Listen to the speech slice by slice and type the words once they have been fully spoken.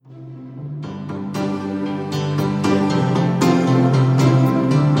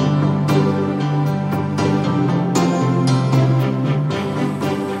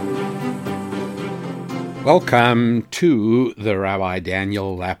Welcome to the Rabbi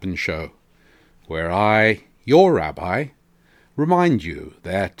Daniel Lapin Show, where I, your rabbi, remind you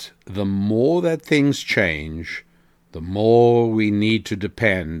that the more that things change, the more we need to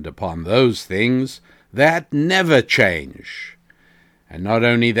depend upon those things that never change. And not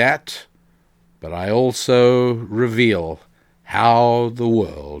only that, but I also reveal how the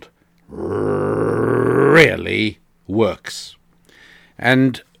world really works.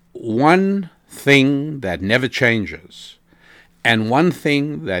 And one thing that never changes, and one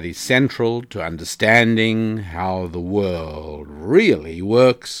thing that is central to understanding how the world really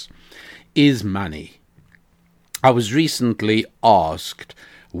works, is money. I was recently asked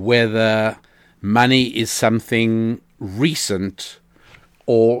whether money is something recent,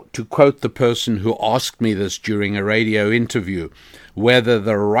 or, to quote the person who asked me this during a radio interview, whether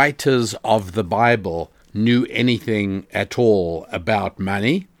the writers of the Bible knew anything at all about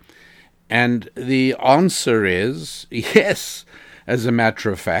money. And the answer is yes. As a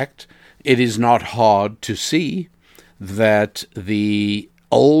matter of fact, it is not hard to see that the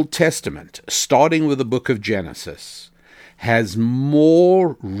Old Testament, starting with the book of Genesis, has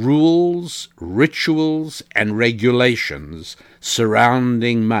more rules, rituals, and regulations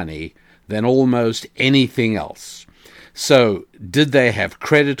surrounding money than almost anything else. So, did they have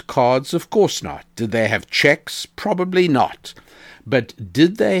credit cards? Of course not. Did they have checks? Probably not. But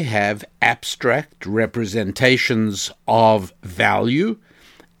did they have abstract representations of value?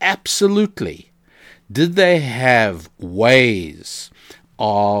 Absolutely. Did they have ways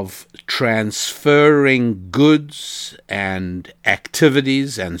of transferring goods and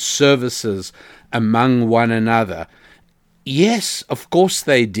activities and services among one another? Yes, of course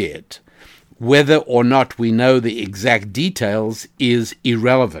they did. Whether or not we know the exact details is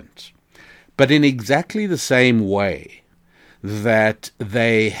irrelevant. But in exactly the same way that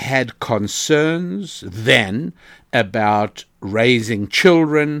they had concerns then about raising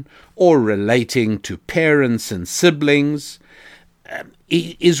children or relating to parents and siblings,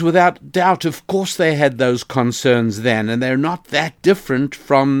 is without doubt, of course they had those concerns then, and they're not that different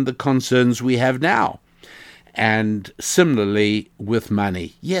from the concerns we have now. And similarly with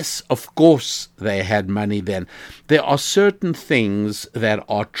money. Yes, of course they had money then. There are certain things that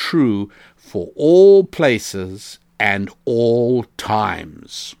are true for all places and all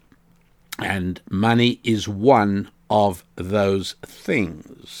times. And money is one of those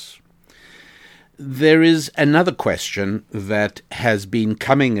things. There is another question that has been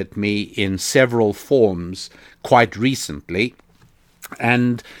coming at me in several forms quite recently.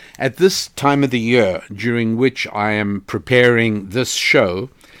 And at this time of the year, during which I am preparing this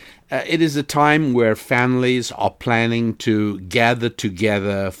show, it is a time where families are planning to gather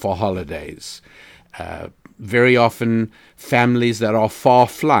together for holidays. Very often, families that are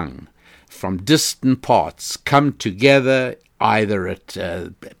far-flung from distant parts come together either at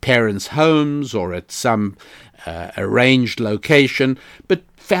parents' homes or at some arranged location, but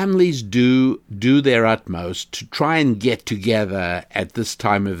families do their utmost to try and get together at this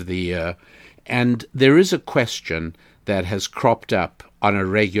time of the year, and there is a question that has cropped up on a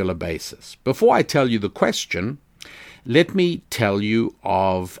regular basis. Before I tell you the question, let me tell you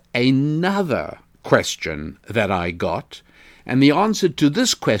of another question that I got, and the answer to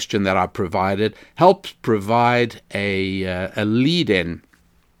this question that I provided helps provide a lead-in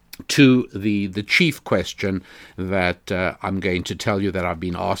to the chief question that I'm going to tell you that I've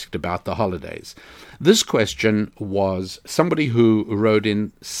been asked about the holidays. This question was somebody who wrote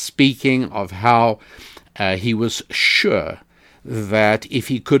in speaking of how he was sure that if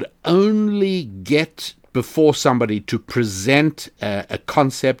he could only get before somebody to present a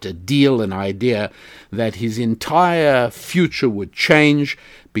concept, a deal, an idea, that his entire future would change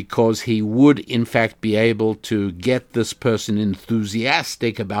because he would in fact be able to get this person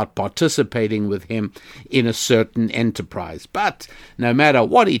enthusiastic about participating with him in a certain enterprise. But no matter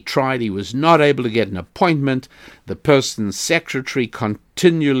what he tried, he was not able to get an appointment. The person's secretary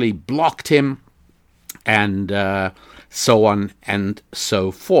continually blocked him, and so on and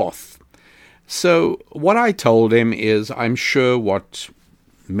so forth. So what I told him is, I'm sure what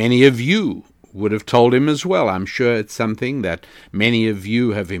many of you would have told him as well. I'm sure it's something that many of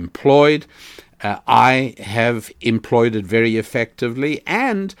you have employed. I have employed it very effectively,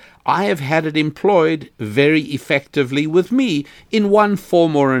 and I have had it employed very effectively with me in one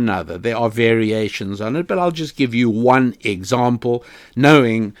form or another. There are variations on it, but I'll just give you one example,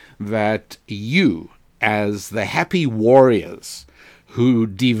 knowing that you, as the happy warriors who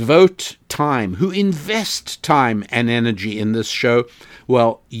devote time, who invest time and energy in this show,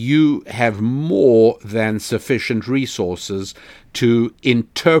 well, you have more than sufficient resources to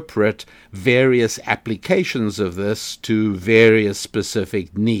interpret various applications of this to various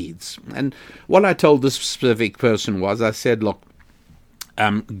specific needs. And what I told this specific person was, I said, look,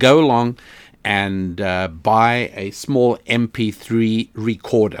 go along and buy a small MP3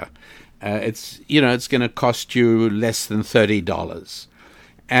 recorder. It's going to cost you less than $30.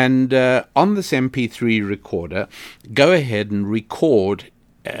 And on this MP3 recorder, go ahead and record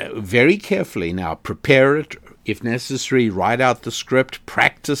very carefully. Now, prepare it. If necessary, write out the script,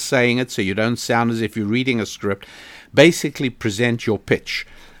 practice saying it so you don't sound as if you're reading a script. Basically, present your pitch.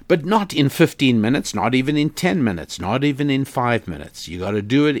 But not in 15 minutes, not even in 10 minutes, not even in 5 minutes. You got to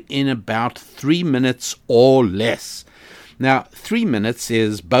do it in about 3 minutes or less. Now, 3 minutes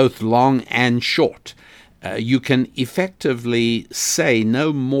is both long and short. You can effectively say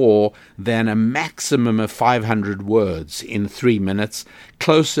no more than a maximum of 500 words in 3 minutes,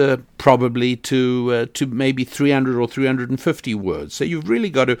 closer probably to maybe 300 or 350 words. So you've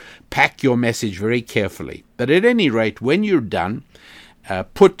really got to pack your message very carefully. But at any rate, when you're done,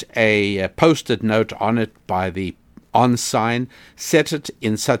 put a post-it note on it by the on sign, set it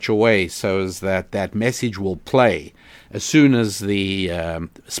in such a way so as that message will play as soon as the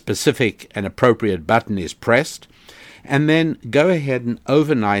specific and appropriate button is pressed, and then go ahead and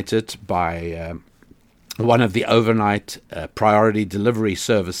overnight it by one of the overnight priority delivery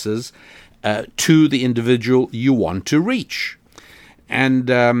services to the individual you want to reach.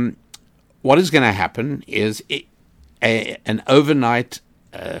 And what is going to happen is an overnight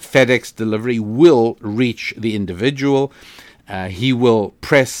FedEx delivery will reach the individual. He will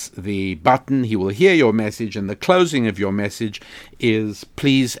press the button, he will hear your message, and the closing of your message is,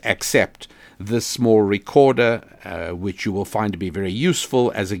 please accept this small recorder, which you will find to be very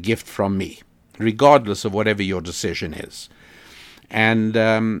useful as a gift from me, regardless of whatever your decision is.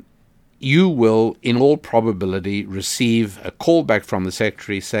 And you will, in all probability, receive a call back from the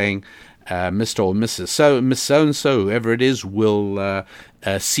secretary saying, Mr. or Mrs. Miss So-and-so, whoever it is, will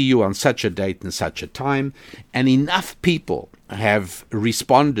see you on such a date and such a time. And enough people have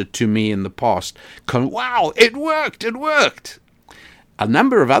responded to me in the past, wow, it worked. A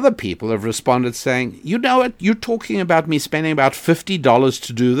number of other people have responded saying, you know what, you're talking about me spending about $50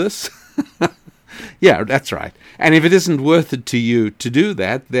 to do this? Yeah, that's right. And if it isn't worth it to you to do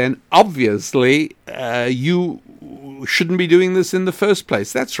that, then obviously you shouldn't be doing this in the first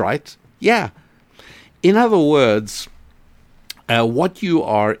place. That's right. Yeah. In other words, what you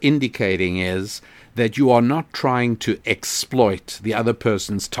are indicating is that you are not trying to exploit the other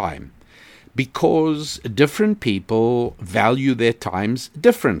person's time, because different people value their times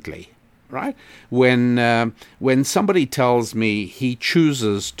differently, right? When somebody tells me he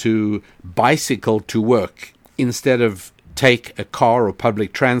chooses to bicycle to work instead of take a car or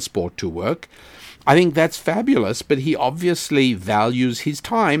public transport to work, I think that's fabulous, but he obviously values his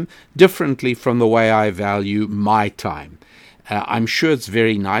time differently from the way I value my time. I'm sure it's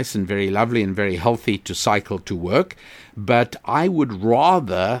very nice and very lovely and very healthy to cycle to work, but I would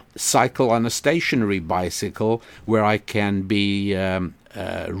rather cycle on a stationary bicycle where I can be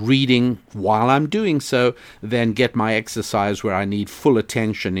reading while I'm doing so than get my exercise where I need full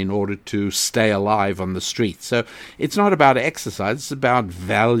attention in order to stay alive on the street. So it's not about exercise, it's about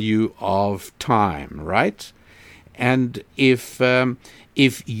value of time, right? And if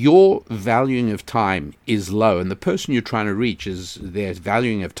your valuing of time is low and the person you're trying to reach is their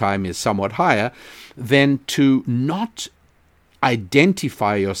valuing of time is somewhat higher, then to not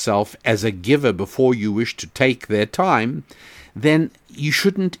identify yourself as a giver before you wish to take their time, then you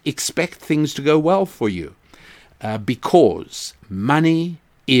shouldn't expect things to go well for you, because money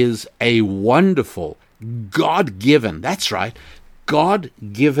is a wonderful God-given, that's right,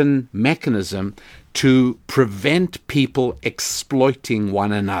 God-given mechanism to prevent people exploiting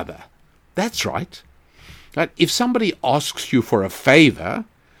one another. That's right. If somebody asks you for a favor,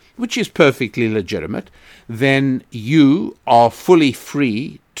 which is perfectly legitimate, then you are fully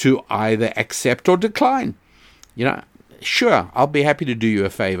free to either accept or decline. Sure, I'll be happy to do you a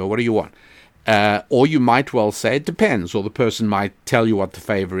favor. What do you want? Or you might well say, it depends, or the person might tell you what the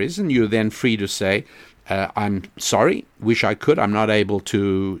favor is, and you're then free to say, I'm sorry, wish I could, I'm not able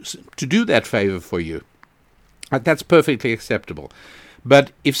to do that favor for you. That's perfectly acceptable.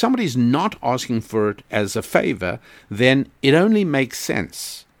 But if somebody's not asking for it as a favor, then it only makes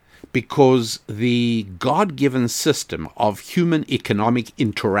sense, because the God-given system of human economic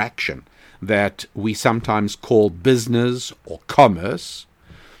interaction that we sometimes call business or commerce,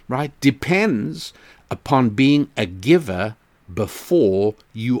 right, depends upon being a giver before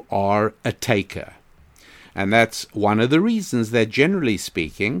you are a taker. And that's one of the reasons that, generally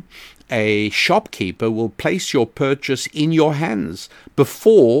speaking, a shopkeeper will place your purchase in your hands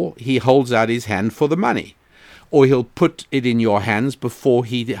before he holds out his hand for the money. Or he'll put it in your hands before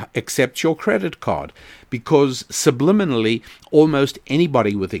he accepts your credit card. Because subliminally, almost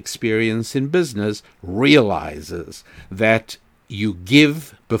anybody with experience in business realizes that you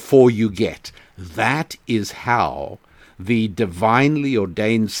give before you get. That is how the divinely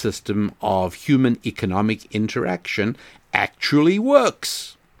ordained system of human economic interaction actually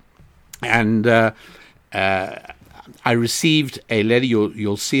works. And I received a letter,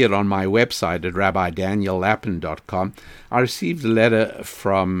 you'll see it on my website at rabbidaniellapin.com. I received a letter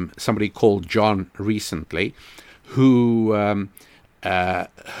from somebody called John recently who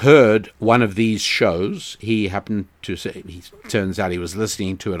heard one of these shows. He happened to say, turns out he was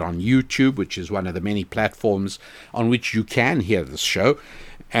listening to it on YouTube, which is one of the many platforms on which you can hear this show.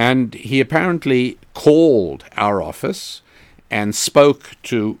 And he apparently called our office and spoke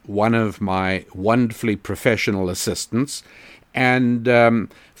to one of my wonderfully professional assistants. And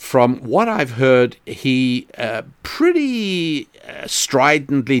from what I've heard, he pretty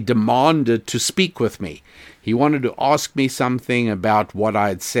stridently demanded to speak with me. He wanted to ask me something about what I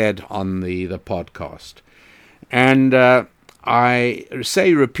had said on the podcast. And I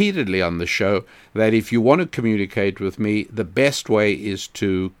say repeatedly on the show that if you want to communicate with me, the best way is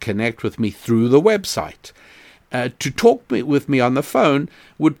to connect with me through the website. To talk with me on the phone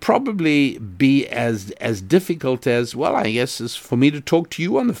would probably be as difficult as, well, I guess, as for me to talk to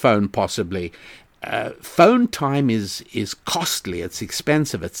you on the phone, possibly. Phone time is costly, it's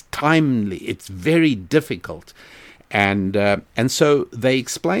expensive, it's timely, it's very difficult. And so they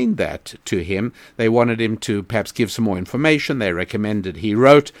explained that to him. They wanted him to perhaps give some more information. They recommended he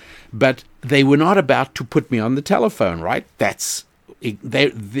wrote, but they were not about to put me on the telephone, right? That's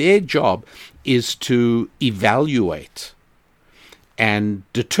their job is to evaluate and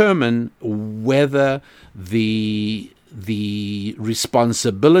determine whether the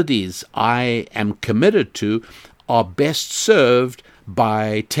responsibilities I am committed to are best served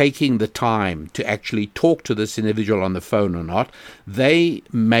by taking the time to actually talk to this individual on the phone or not. They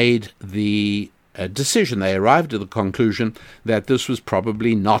made the decision. They arrived at the conclusion that this was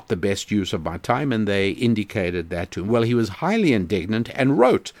probably not the best use of my time, and they indicated that to him. Well, he was highly indignant and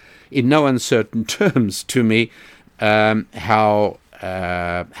wrote in no uncertain terms to me how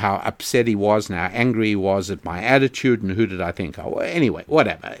upset he was and how angry he was at my attitude, and who did I think? Oh, anyway,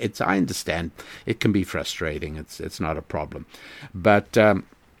 whatever. I understand it can be frustrating. It's not a problem, but the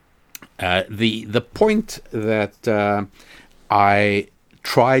point that I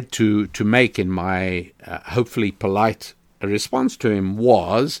tried to make in my hopefully polite response to him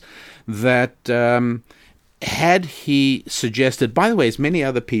was that had he suggested, by the way, as many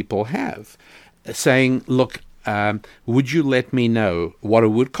other people have, saying, look, would you let me know what it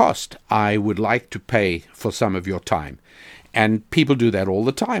would cost? I would like to pay for some of your time. And people do that all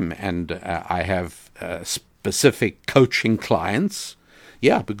the time. And I have specific coaching clients.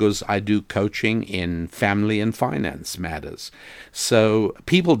 Yeah, because I do coaching in family and finance matters. So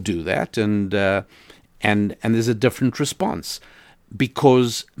people do that, and there's a different response.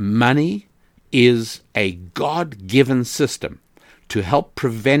 Because money is a God-given system to help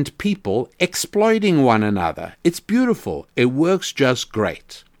prevent people exploiting one another. It's beautiful. It works just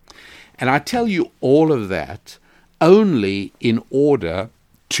great. And I tell you all of that only in order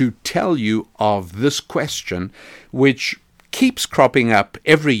to tell you of this question, which keeps cropping up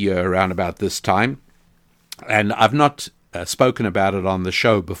every year around about this time. And I've not spoken about it on the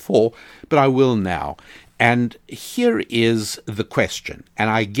show before, but I will now. And here is the question,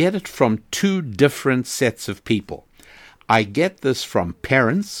 and I get it from two different sets of people. I get this from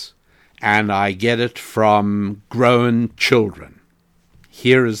parents, and I get it from grown children.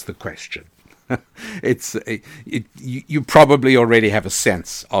 Here is the question. You probably already have a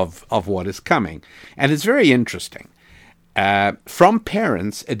sense of what is coming, and it's very interesting. From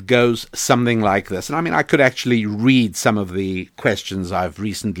parents, it goes something like this. And I mean, I could actually read some of the questions I've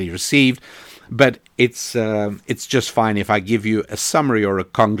recently received, but it's just fine if I give you a summary or a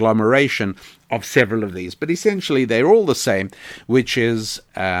conglomeration of several of these. But essentially, they're all the same, which is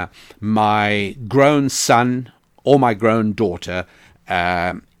my grown son or my grown daughter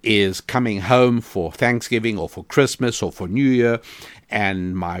is coming home for Thanksgiving or for Christmas or for New Year,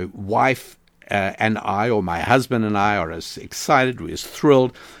 and my wife and I, or my husband and I, are as excited, we're as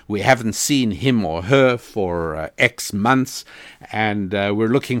thrilled. We haven't seen him or her for X months, and we're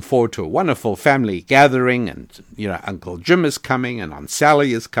looking forward to a wonderful family gathering, and Uncle Jim is coming, and Aunt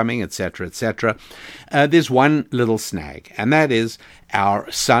Sally is coming, etc., etc. There's one little snag, and that is our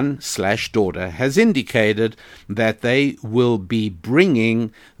son/daughter has indicated that they will be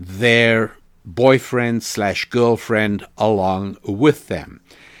bringing their boyfriend/girlfriend along with them.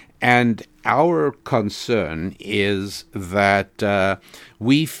 And our concern is that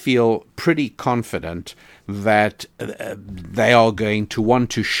we feel pretty confident that they are going to want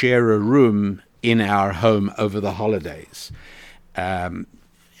to share a room in our home over the holidays. And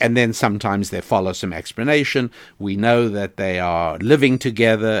then sometimes there follows some explanation. We know that they are living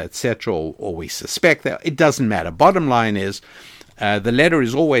together, etc., or we suspect that. It doesn't matter. Bottom line is, the letter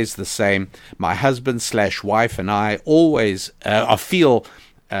is always the same. My husband/wife and I always feel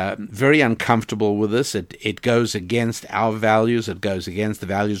very uncomfortable with this. It goes against our values. It goes against the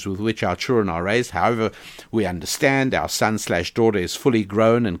values with which our children are raised. However, we understand our son/daughter is fully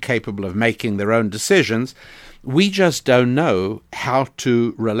grown and capable of making their own decisions. We just don't know how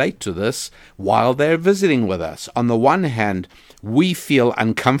to relate to this while they're visiting with us. On the one hand, we feel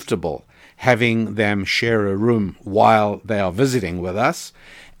uncomfortable having them share a room while they are visiting with us.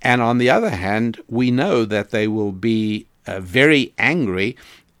 And on the other hand, we know that they will be very angry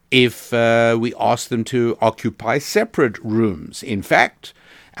if we ask them to occupy separate rooms. In fact,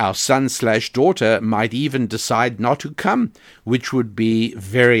 our son/daughter might even decide not to come, which would be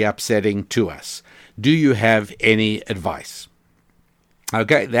very upsetting to us. Do you have any advice?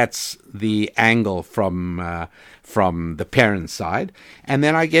 Okay, that's the angle from the parent side. And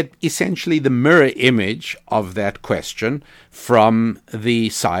then I get essentially the mirror image of that question from the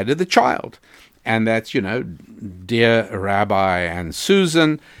side of the child. And that's, dear Rabbi and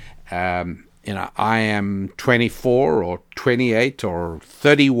Susan, I am 24 or 28 or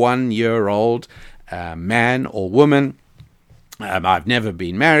 31-year-old man or woman. I've never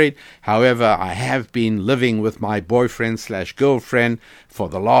been married. However, I have been living with my boyfriend/girlfriend for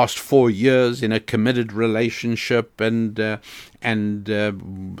the last 4 years in a committed relationship, and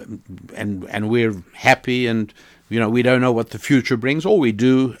we're happy, and we don't know what the future brings, or we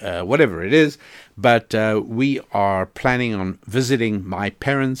do, whatever it is. But we are planning on visiting my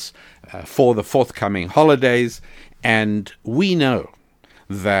parents for the forthcoming holidays, and we know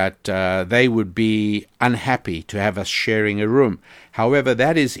that they would be unhappy to have us sharing a room. However,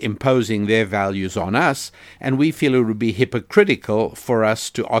 that is imposing their values on us, and we feel it would be hypocritical for us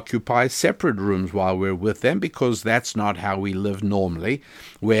to occupy separate rooms while we're with them, because that's not how we live normally,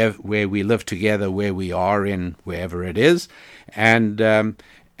 where we live together, where we are in wherever it is.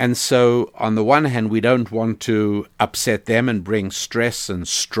 And so, on the one hand, we don't want to upset them and bring stress and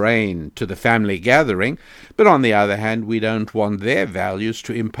strain to the family gathering, but on the other hand, we don't want their values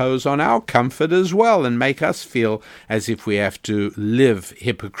to impose on our comfort as well and make us feel as if we have to live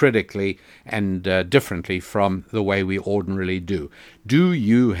hypocritically and differently from the way we ordinarily do. Do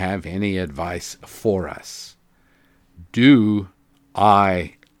you have any advice for us? Do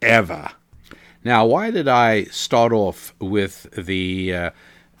I ever? Now, why did I start off with the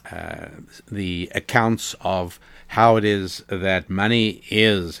accounts of how it is that money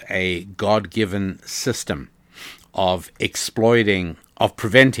is a God-given system of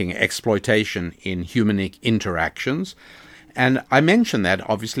preventing exploitation in human interactions? And I mention that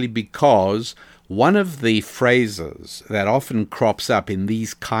obviously because one of the phrases that often crops up in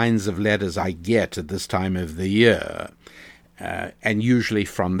these kinds of letters I get at this time of the year, and usually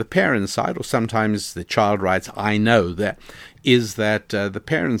from the parent's side, or sometimes the child writes, I know, that is that the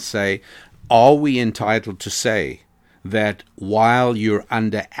parents say, are we entitled to say that while you're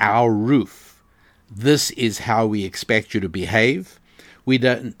under our roof, this is how we expect you to behave? We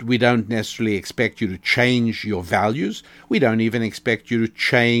don't necessarily expect you to change your values. We don't even expect you to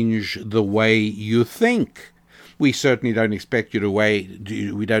change the way you think. We certainly don't expect you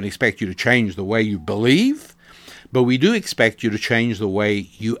to change the way you believe, but we do expect you to change the way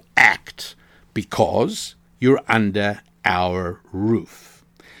you act because you're under our roof.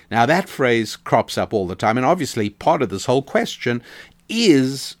 Now, that phrase crops up all the time, and obviously part of this whole question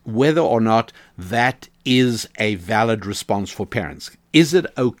is whether or not that is a valid response for parents. Is it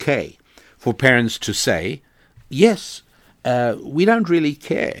okay for parents to say, yes, we don't really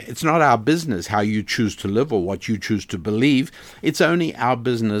care. It's not our business how you choose to live or what you choose to believe. It's only our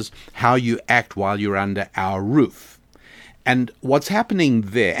business how you act while you're under our roof. And what's happening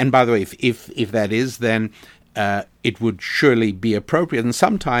there, and by the way, if that is, then it would surely be appropriate. And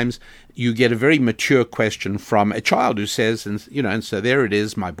sometimes you get a very mature question from a child who says, and so there it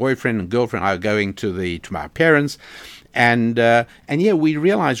is, my boyfriend and girlfriend are going to my parents, and we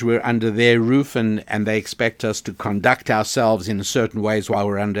realize we're under their roof, and they expect us to conduct ourselves in certain ways while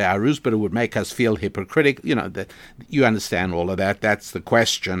we're under our roofs, but it would make us feel hypocritical. That you understand all of that. That's the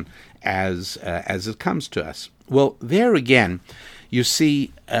question as it comes to us. Well, there again, you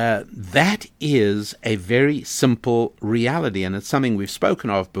see, that is a very simple reality, and it's something we've spoken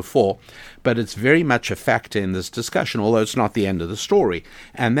of before, but it's very much a factor in this discussion, although it's not the end of the story,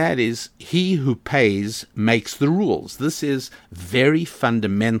 and that is, he who pays makes the rules. This is very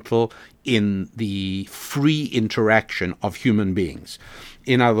fundamental in the free interaction of human beings.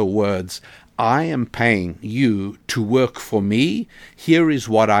 In other words, I am paying you to work for me. Here is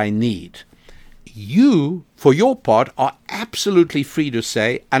what I need. You, for your part, are absolutely free to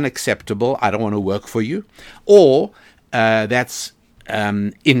say, unacceptable, I don't want to work for you, or that's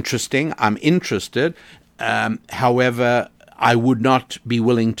interesting, I'm interested, however, I would not be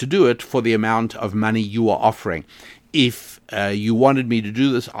willing to do it for the amount of money you are offering. If you wanted me to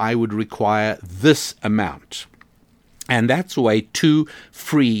do this, I would require this amount. And that's the way two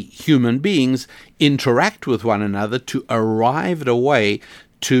free human beings interact with one another to arrive at a way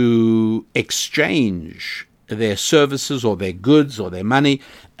to exchange their services or their goods or their money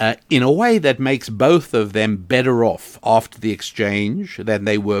in a way that makes both of them better off after the exchange than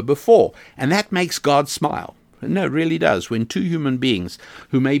they were before. And that makes God smile. No, it really does. When two human beings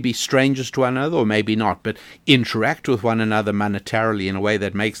who may be strangers to one another or maybe not, but interact with one another monetarily in a way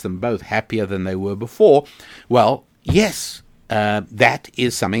that makes them both happier than they were before, well, yes, that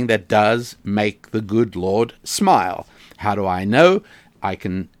is something that does make the good Lord smile. How do I know? I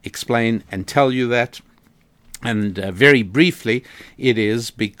can explain and tell you that. And very briefly, it is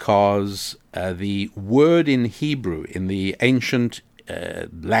because the word in Hebrew, in the ancient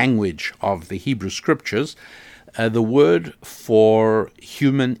language of the Hebrew Scriptures, the word for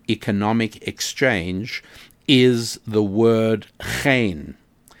human economic exchange is the word chen.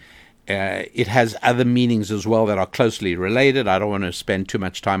 It has other meanings as well that are closely related. I don't want to spend too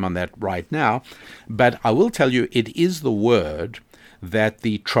much time on that right now, but I will tell you it is the word that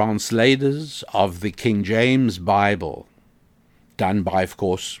the translators of the King James Bible, done by, of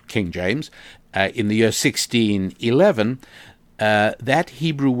course, King James, in the year 1611, that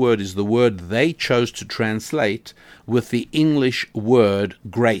Hebrew word is the word they chose to translate with the English word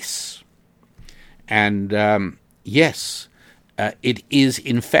grace. And yes, it is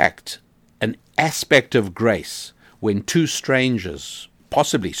in fact an aspect of grace when two strangers,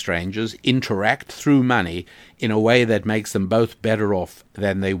 possibly strangers, interact through money in a way that makes them both better off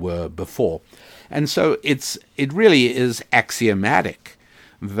than they were before. And so it really is axiomatic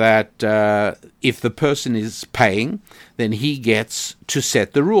that if the person is paying, then he gets to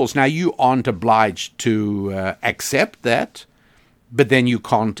set the rules. Now, you aren't obliged to accept that, but then you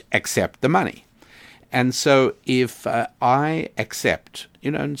can't accept the money. And so if I accept,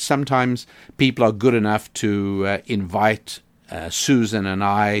 sometimes people are good enough to invite Susan and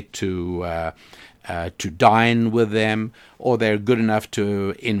I to dine with them, or they're good enough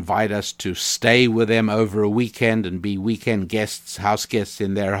to invite us to stay with them over a weekend and be weekend guests, house guests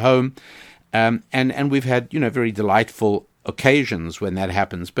in their home. And we've had, very delightful occasions when that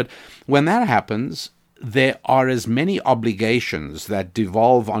happens. But when that happens, there are as many obligations that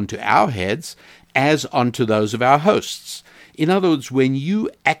devolve onto our heads as onto those of our hosts. In other words, when you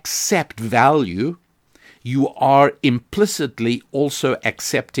accept value, you are implicitly also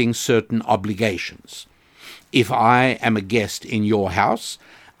accepting certain obligations. If I am a guest in your house,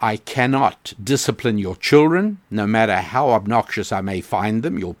 I cannot discipline your children, no matter how obnoxious I may find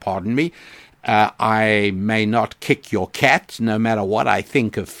them, you'll pardon me. I may not kick your cat, no matter what I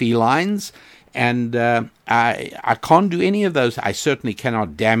think of felines. And I can't do any of those. I certainly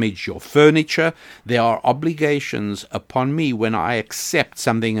cannot damage your furniture. There are obligations upon me when I accept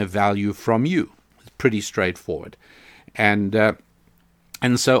something of value from you. Pretty straightforward. And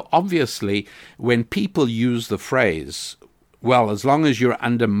so obviously when people use the phrase, well, as long as you're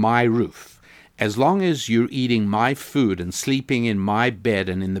under my roof, as long as you're eating my food and sleeping in my bed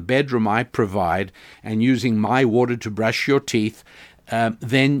and in the bedroom I provide and using my water to brush your teeth,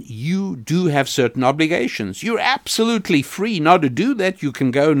 then you do have certain obligations. You're absolutely free not to do that. You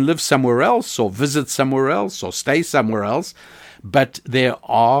can go and live somewhere else or visit somewhere else or stay somewhere else, but there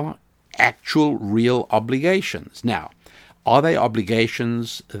are actual real obligations. Now, are they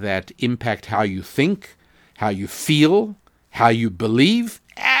obligations that impact how you think, how you feel, how you believe?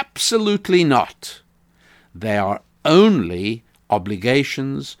 Absolutely not. They are only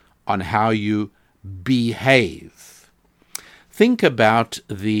obligations on how you behave. Think about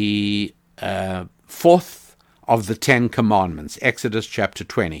the fourth of the 10 Commandments, Exodus chapter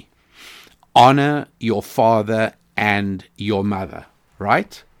 20. Honor your father and your mother,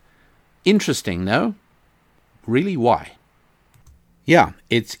 right? Interesting, no? Really, why? Yeah,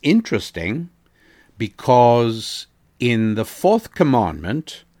 it's interesting because in the fourth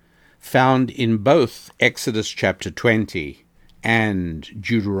commandment, found in both Exodus chapter 20 and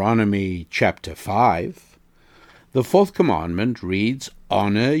Deuteronomy chapter 5, the fourth commandment reads,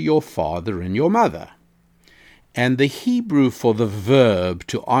 honor your father and your mother. And the Hebrew for the verb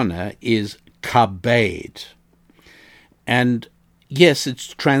to honor is kabed. And yes,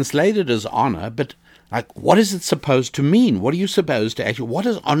 it's translated as honor, but what is it supposed to mean? What are you supposed to actually, what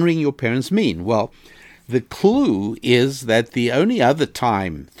does honoring your parents mean? Well, the clue is that the only other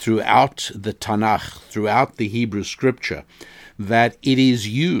time throughout the Tanakh, throughout the Hebrew scripture, that it is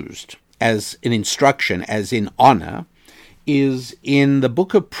used as an instruction, as in honor, is in the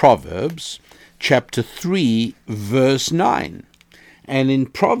book of Proverbs, chapter 3, verse 9. And in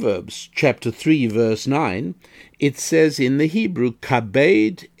Proverbs, chapter 3, verse 9, it says in the Hebrew,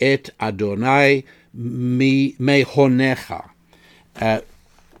 kabed et Adonai mehonecha.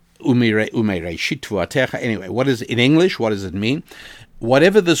 Anyway, what is in English? What does it mean?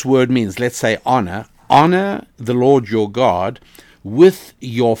 Whatever this word means, let's say honor the Lord your God with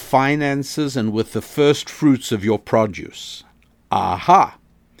your finances and with the first fruits of your produce. Aha!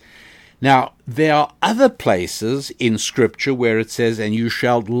 Now, there are other places in Scripture where it says, and you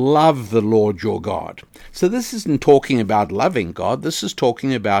shall love the Lord your God. So this isn't talking about loving God. This is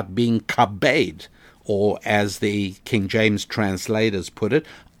talking about being kabed, or as the King James translators put it,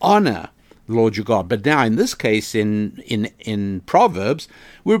 honor Lord your God. But now in this case, in Proverbs,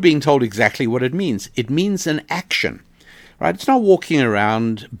 we're being told exactly what it means. It means an action, right? It's not walking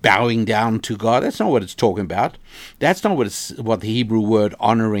around bowing down to God. That's not what it's talking about. That's not what the Hebrew word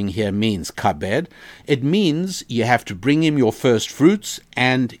honoring here means, kabed. It means you have to bring him your first fruits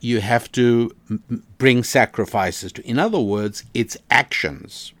and you have to bring sacrifices to. In other words, it's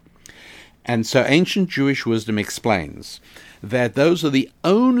actions. And so ancient Jewish wisdom explains that those are the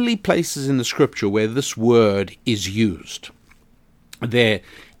only places in the scripture where this word is used. There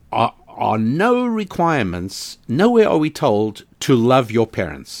are no requirements, nowhere are we told to love your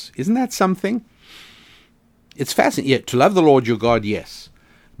parents. Isn't that something? It's fascinating. Yeah, to love the Lord your God, yes.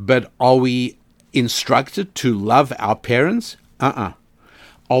 But are we instructed to love our parents? Are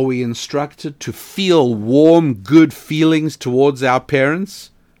we instructed to feel warm, good feelings towards our parents?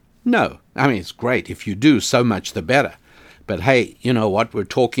 No. I mean, it's great. If you do, so much the better. But hey, you know what? We're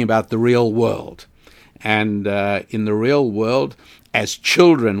talking about the real world. And in the real world, as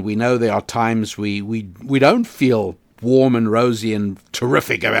children, we know there are times we don't feel warm and rosy and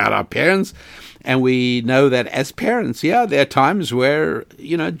terrific about our parents. And we know that as parents, yeah, there are times where,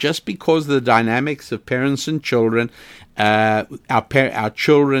 just because of the dynamics of parents and children, our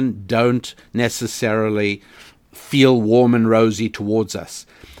children don't necessarily feel warm and rosy towards us.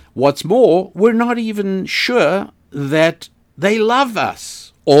 What's more, we're not even sure that they love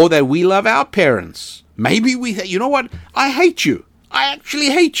us or that we love our parents. Maybe we think, you know what, I hate you. I actually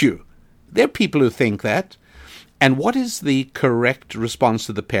hate you. There are people who think that. And what is the correct response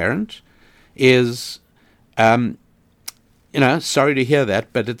to the parent is, sorry to hear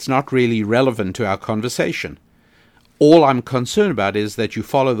that, but it's not really relevant to our conversation. All I'm concerned about is that you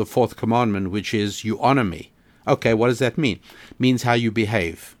follow the fourth commandment, which is you honor me. Okay, what does that mean? It means how you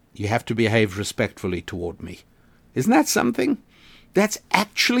behave. You have to behave respectfully toward me. Isn't that something? That's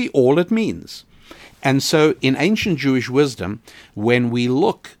actually all it means. And so in ancient Jewish wisdom, when we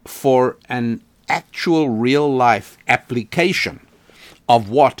look for an actual real-life application of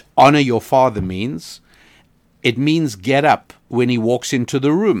what honor your father means, it means get up when he walks into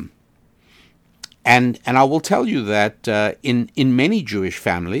the room. And I will tell you that in many Jewish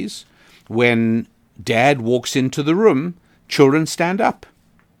families, when dad walks into the room, children stand up.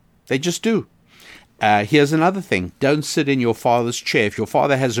 They just do. Here's another thing. Don't sit in your father's chair. If your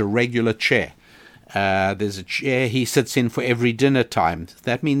father has a regular chair, there's a chair he sits in for every dinner time.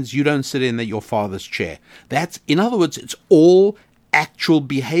 That means you don't sit in your father's chair. In other words, it's all actual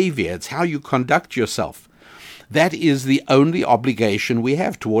behavior. It's how you conduct yourself. That is the only obligation we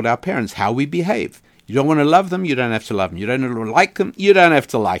have toward our parents, how we behave. You don't want to love them, you don't have to love them. You don't want to like them, you don't have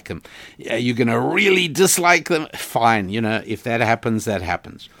to like them. You're going to really dislike them, fine. If that happens, that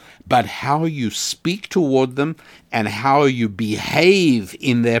happens. But how you speak toward them and how you behave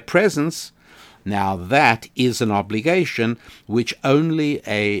in their presence, now that is an obligation which only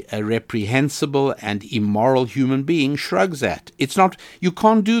a reprehensible and immoral human being shrugs at. It's not, you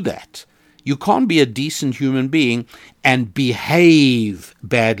can't do that. You can't be a decent human being and behave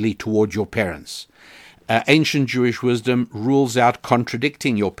badly toward your parents. Ancient Jewish wisdom rules out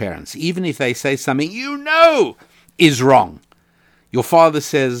contradicting your parents, even if they say something you know is wrong. Your father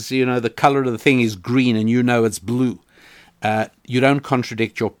says, the color of the thing is green and you know it's blue. You don't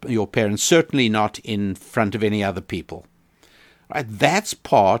contradict your parents, certainly not in front of any other people. Right? That's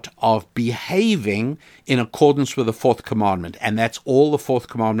part of behaving in accordance with the fourth commandment, and that's all the fourth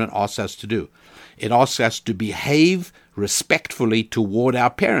commandment asks us to do. It asks us to behave respectfully toward our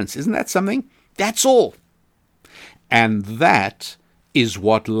parents. Isn't that something? That's all. And that is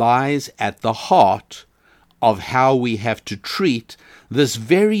what lies at the heart of how we have to treat this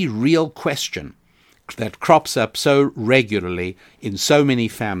very real question that crops up so regularly in so many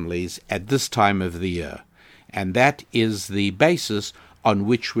families at this time of the year. And that is the basis on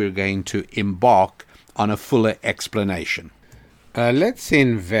which we're going to embark on a fuller explanation. Let's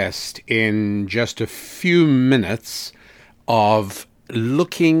invest in just a few minutes of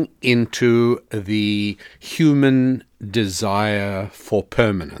looking into the human desire for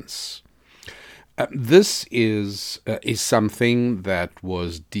permanence. This is something that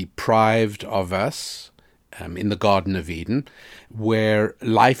was deprived of us in the Garden of Eden, where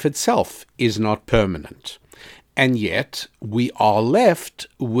life itself is not permanent. And yet we are left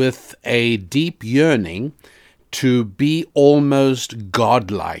with a deep yearning to be almost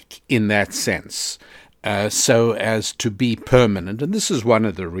godlike in that sense, so as to be permanent. And this is one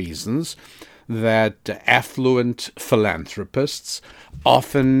of the reasons that affluent philanthropists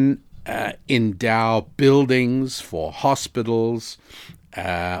often endow buildings for hospitals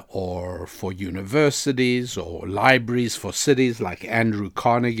or for universities or libraries for cities like Andrew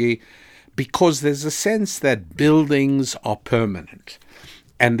Carnegie, because there's a sense that buildings are permanent.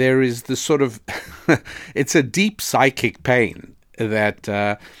 And there is this sort of, it's a deep psychic pain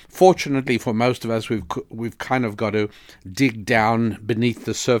that fortunately for most of us, we've kind of got to dig down beneath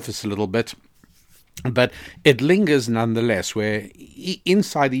the surface a little bit. But it lingers nonetheless, where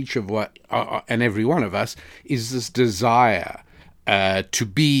inside each of and every one of us is this desire to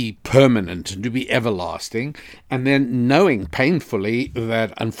be permanent and to be everlasting, and then knowing painfully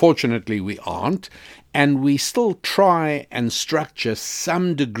that unfortunately we aren't, and we still try and structure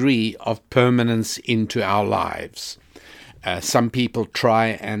some degree of permanence into our lives. Some people try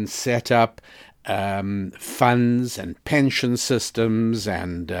and set up funds and pension systems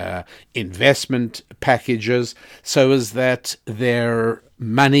and investment packages so as that their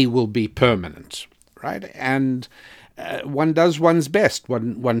money will be permanent, right? And one does one's best.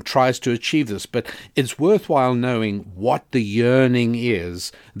 One tries to achieve this, but it's worthwhile knowing what the yearning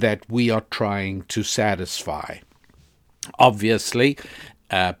is that we are trying to satisfy. Obviously,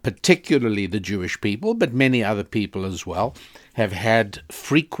 particularly the Jewish people, but many other people as well, have had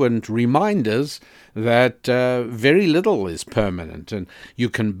frequent reminders that very little is permanent. And you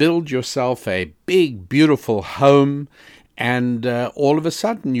can build yourself a big, beautiful home, and all of a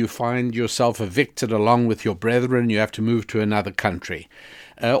sudden you find yourself evicted along with your brethren. You have to move to another country.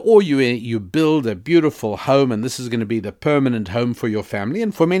 Or you build a beautiful home, and this is going to be the permanent home for your family.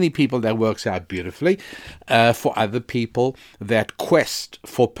 And for many people, that works out beautifully. For other people, that quest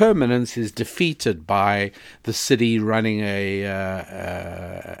for permanence is defeated by the city running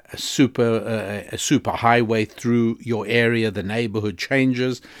a super highway through your area. The neighborhood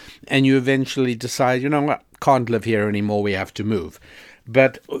changes, and you eventually decide, you know what, can't live here anymore. We have to move.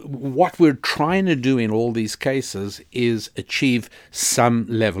 But what we're trying to do in all these cases is achieve some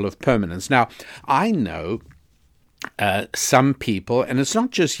level of permanence. Now, I know some people, and it's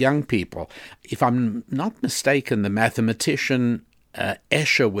not just young people. If I'm not mistaken, the mathematician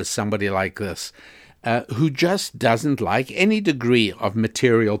Escher was somebody like this, who just doesn't like any degree of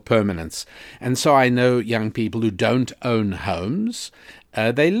material permanence. And so I know young people who don't own homes.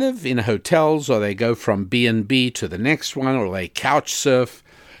 They live in hotels, or they go from B&B to the next one, or they couch surf.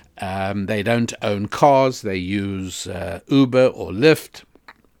 They don't own cars. They use Uber or Lyft.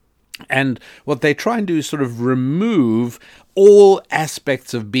 And what they try and do is sort of remove all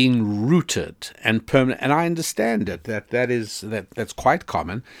aspects of being rooted and permanent. And I understand it, that's quite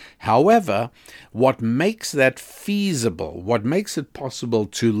common. However, what makes that feasible, what makes it possible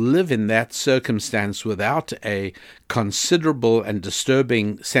to live in that circumstance without a considerable and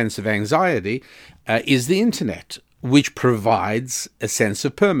disturbing sense of anxiety is the internet, which provides a sense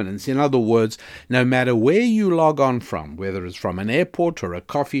of permanence. In other words, no matter where you log on from, whether it's from an airport or a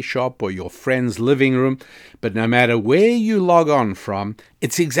coffee shop or your friend's living room, but no matter where you log on from,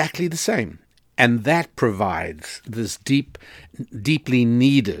 it's exactly the same. And that provides this deeply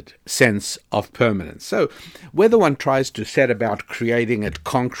needed sense of permanence. So whether one tries to set about creating it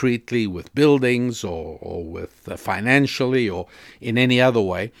concretely with buildings or with financially or in any other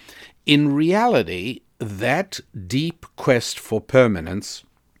way, in reality, that deep quest for permanence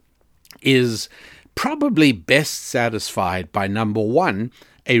is probably best satisfied by, number one,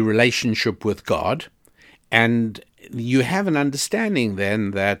 a relationship with God, and you have an understanding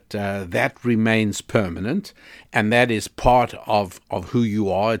then that that remains permanent, and that is part of who you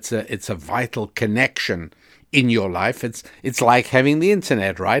are. It's a vital connection in your life. It's like having the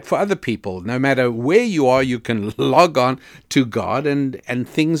internet, right? For other people, no matter where you are, you can log on to God, and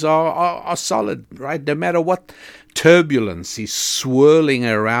things are solid, right? No matter what turbulence is swirling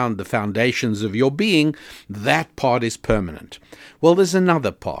around the foundations of your being, that part is permanent. Well, there's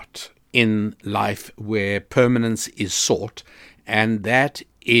another part in life where permanence is sought, and that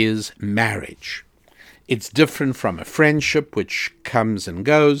is marriage. It's different from a friendship which comes and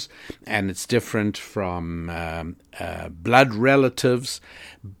goes, and it's different from blood relatives.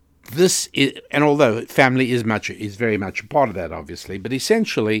 This is, and although family is very much a part of that, obviously, but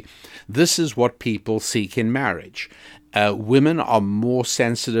essentially, this is what people seek in marriage. Women are more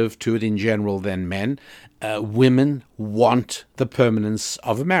sensitive to it in general than men. Women want the permanence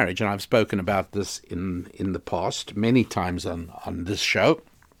of a marriage, and I've spoken about this in the past many times on this show.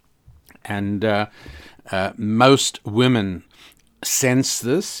 And most women sense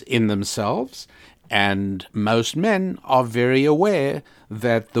this in themselves, and most men are very aware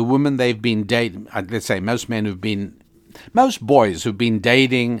that the woman they've been dating, let's say most boys who've been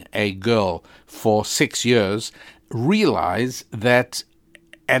dating a girl for 6 years realize that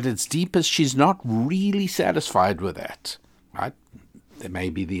at its deepest, she's not really satisfied with that, right? There may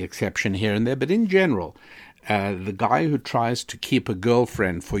be the exception here and there, but in general, the guy who tries to keep a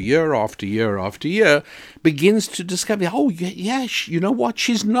girlfriend for year after year after year begins to discover, oh, yeah, you know what?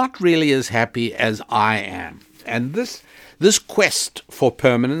 She's not really as happy as I am. And this quest for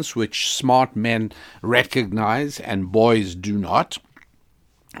permanence, which smart men recognize and boys do not,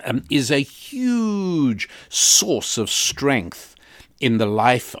 is a huge source of strength in the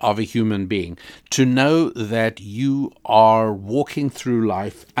life of a human being, to know that you are walking through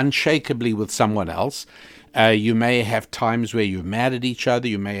life unshakably with someone else. You may have times where you're mad at each other.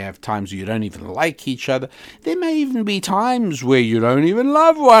 You may have times where you don't even like each other. There may even be times where you don't even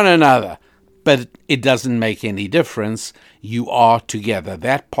love one another. But it doesn't make any difference. You are together.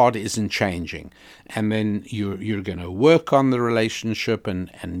 That part isn't changing. And then you're going to work on the relationship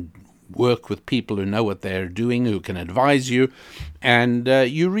and work with people who know what they're doing, who can advise you, and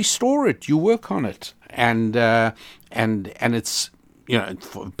you restore it. You work on it, and it's,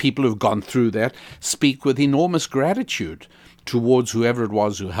 for people who've gone through that, speak with enormous gratitude towards whoever it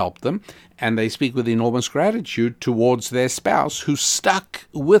was who helped them, and they speak with enormous gratitude towards their spouse who stuck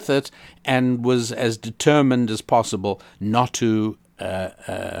with it and was as determined as possible not to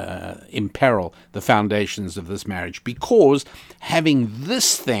imperil the foundations of this marriage, because having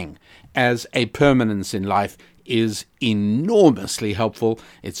this thing as a permanence in life is enormously helpful.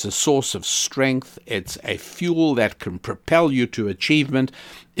 It's a source of strength. It's a fuel that can propel you to achievement.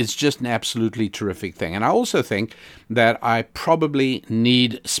 It's just an absolutely terrific thing. And I also think that I probably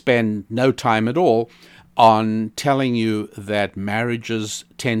need spend no time at all on telling you that marriages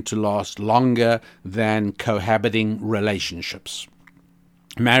tend to last longer than cohabiting relationships.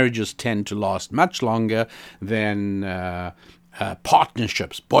 Marriages tend to last much longer than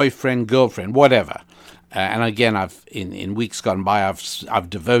partnerships, boyfriend, girlfriend, whatever. And again, I've in weeks gone by, I've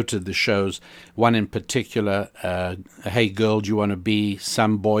devoted the shows. One in particular, "Hey Girl, Do You Want to Be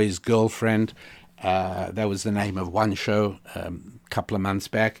Some Boy's Girlfriend?" That was the name of one show a couple of months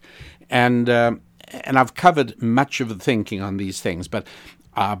back, and I've covered much of the thinking on these things. But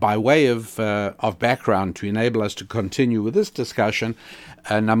by way of background, to enable us to continue with this discussion,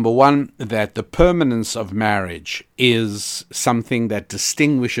 number one, that the permanence of marriage is something that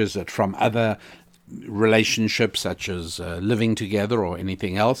distinguishes it from other relationships, such as living together or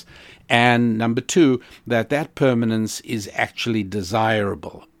anything else. And number two, that permanence is actually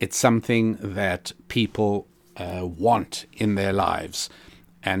desirable. It's something that people want in their lives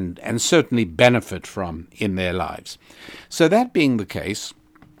and certainly benefit from in their lives. So that being the case,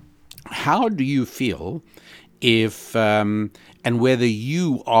 how do you feel if and whether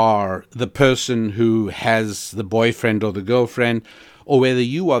you are the person who has the boyfriend or the girlfriend, or whether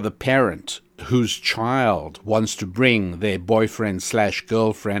you are the parent whose child wants to bring their boyfriend slash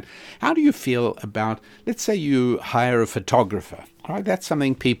girlfriend, how do you feel about, let's say you hire a photographer, right? That's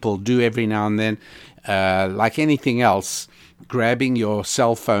something people do every now and then. Like anything else, grabbing your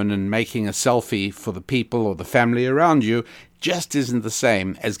cell phone and making a selfie for the people or the family around you just isn't the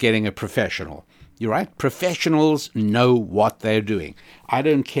same as getting a professional. You're right. Professionals know what they're doing. I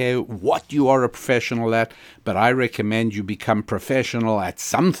don't care what you are a professional at, but I recommend you become professional at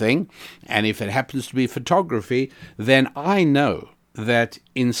something. And if it happens to be photography, then I know that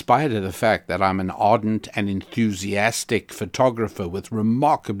in spite of the fact that I'm an ardent and enthusiastic photographer with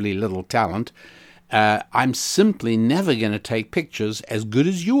remarkably little talent, I'm simply never going to take pictures as good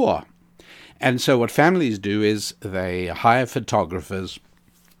as you are. And so what families do is they hire photographers,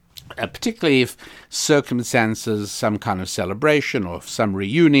 particularly if circumstances, some kind of celebration or some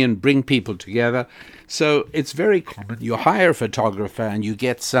reunion, bring people together. So it's very common. You hire a photographer and you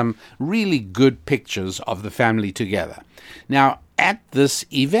get some really good pictures of the family together. Now, at this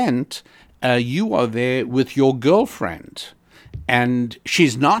event, you are there with your girlfriend, and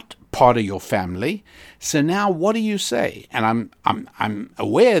she's not part of your family. So now what do you say? And I'm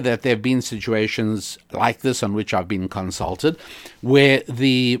aware that there have been situations like this on which I've been consulted, where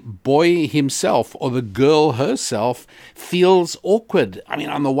the boy himself or the girl herself feels awkward. I mean,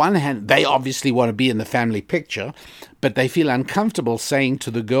 on the one hand, they obviously want to be in the family picture, but they feel uncomfortable saying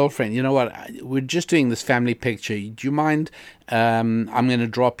to the girlfriend, you know what, we're just doing this family picture. Do you mind? I'm going to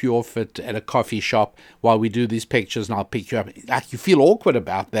drop you off at a coffee shop while we do these pictures, and I'll pick you up. Like, you feel awkward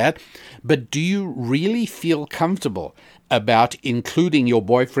about that, but do you really feel comfortable about including your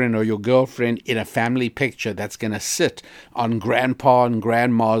boyfriend or your girlfriend in a family picture that's going to sit on grandpa and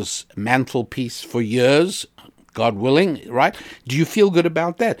grandma's mantelpiece for years? God willing, right? Do you feel good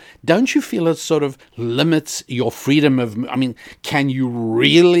about that? Don't you feel it sort of limits your freedom of, I mean, can you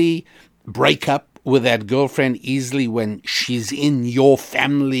really break up with that girlfriend easily when she's in your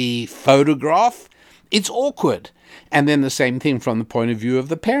family photograph? It's awkward. And then the same thing from the point of view of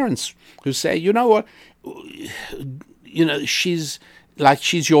the parents who say, you know what, she's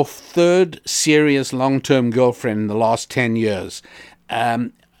your third serious long-term girlfriend in the last 10 years.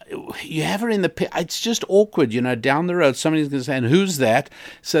 You have her in the it's just awkward, down the road somebody's going to say, and who's that?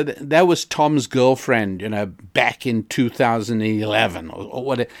 So that was Tom's girlfriend, back in 2011 or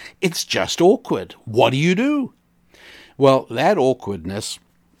whatever. It's just awkward. What do you do? Well, that awkwardness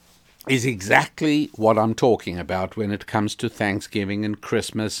is exactly what I'm talking about when it comes to Thanksgiving and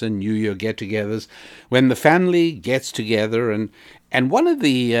Christmas and New Year get-togethers, when the family gets together. And one of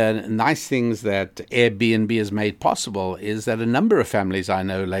the nice things that Airbnb has made possible is that a number of families I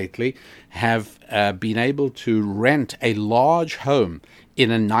know lately have been able to rent a large home in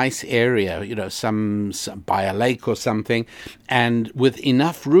a nice area, some by a lake or something, and with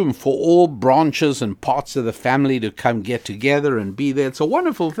enough room for all branches and parts of the family to come get together and be there. It's a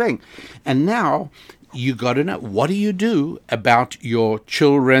wonderful thing. And now you got to know, what do you do about your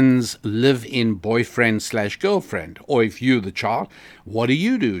children's live-in boyfriend slash girlfriend? Or if you, the child, what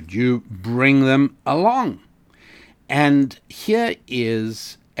do? Do you bring them along? And here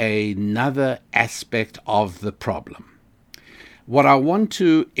is another aspect of the problem. What I want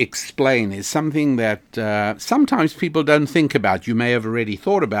to explain is something that sometimes people don't think about. You may have already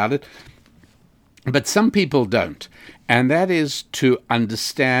thought about it, but some people don't. And that is to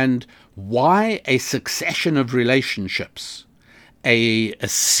understand why a succession of relationships, a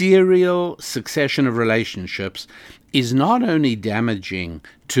serial succession of relationships, is not only damaging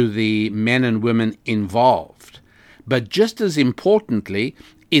to the men and women involved, but just as importantly,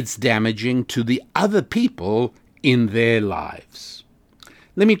 it's damaging to the other people in their lives.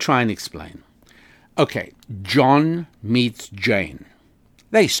 Let me try and explain. Okay, John meets Jane.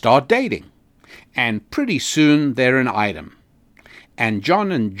 They start dating, and pretty soon they're an item. And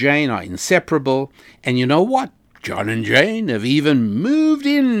John and Jane are inseparable, and you know what? John and Jane have even moved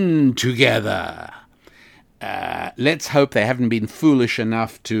in together. Let's hope they haven't been foolish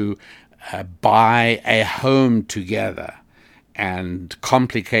enough to buy a home together and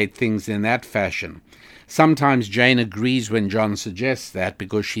complicate things in that fashion. Sometimes Jane agrees when John suggests that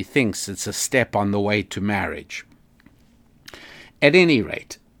because she thinks it's a step on the way to marriage. At any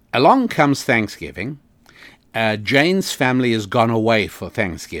rate, along comes Thanksgiving. Jane's family has gone away for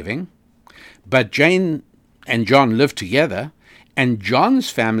Thanksgiving, but Jane and John live together, and John's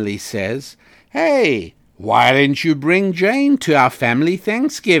family says, hey, why didn't you bring Jane to our family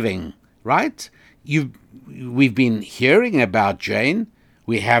Thanksgiving, right? We've been hearing about Jane.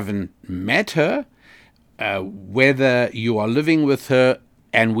 We haven't met her. Whether you are living with her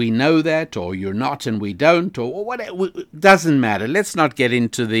and we know that, or you're not and we don't, or whatever, it doesn't matter. Let's not get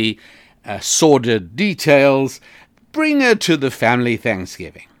into the sordid details. Bring her to the family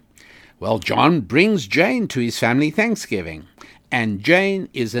Thanksgiving. Well, John brings Jane to his family Thanksgiving, and Jane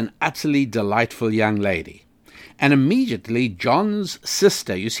is an utterly delightful young lady. And immediately John's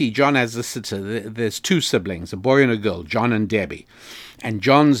sister, you see, John has a sister, there's two siblings, a boy and a girl, John and Debbie. And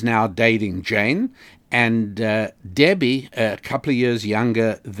John's now dating Jane, and Debbie, a couple of years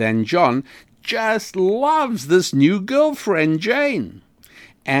younger than John, just loves this new girlfriend, Jane.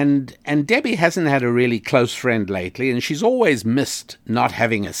 And Debbie hasn't had a really close friend lately, and she's always missed not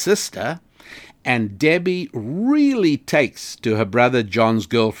having a sister. And Debbie really takes to her brother John's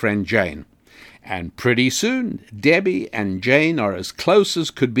girlfriend, Jane. And pretty soon, Debbie and Jane are as close as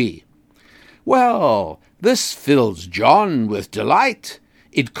could be. Well, this fills John with delight.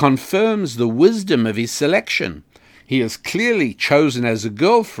 It confirms the wisdom of his selection. He has clearly chosen as a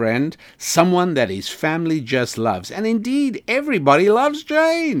girlfriend someone that his family just loves. And indeed, everybody loves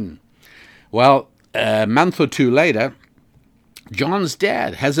Jane. Well, a month or two later, John's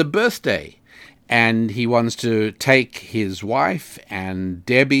dad has a birthday. And he wants to take his wife and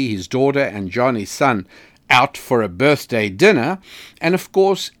Debbie, his daughter, and John, his son, out for a birthday dinner. And of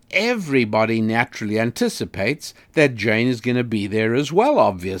course, everybody naturally anticipates that Jane is going to be there as well,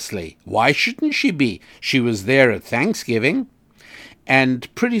 obviously. Why shouldn't she be? She was there at Thanksgiving.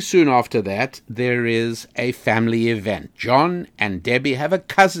 And pretty soon after that, there is a family event. John and Debbie have a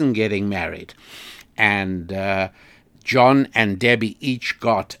cousin getting married. And John and Debbie each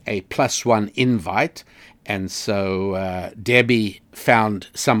got a +1 invite. And so Debbie found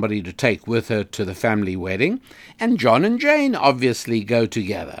somebody to take with her to the family wedding. And John and Jane obviously go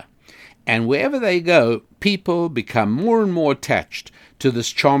together. And wherever they go, people become more and more attached to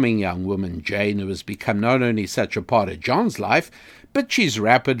this charming young woman, Jane, who has become not only such a part of John's life, but she's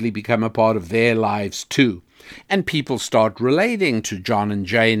rapidly become a part of their lives too. And people start relating to John and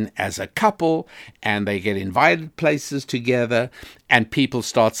Jane as a couple, and they get invited places together, and people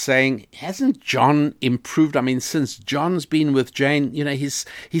start saying, hasn't John improved? I mean, since John's been with Jane, you know, he's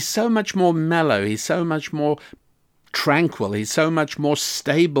so much more mellow, he's so much more tranquil, he's so much more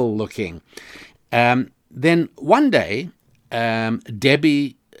stable looking. Then one day,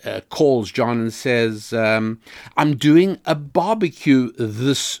 Debbie calls John and says, I'm doing a barbecue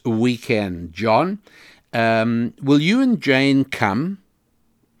this weekend, John. Will you and Jane come?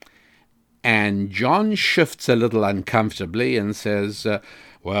 And John shifts a little uncomfortably and says,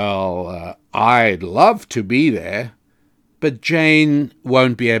 I'd love to be there, but Jane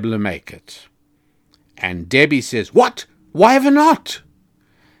won't be able to make it. And Debbie says, what? Why ever not?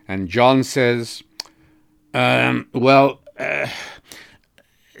 And John says, Debbie,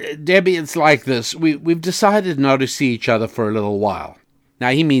 it's like this. We've decided not to see each other for a little while. Now,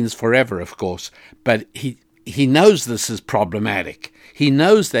 he means forever, of course, but he knows this is problematic. He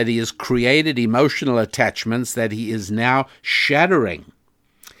knows that he has created emotional attachments that he is now shattering.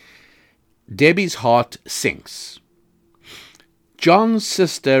 Debbie's heart sinks. John's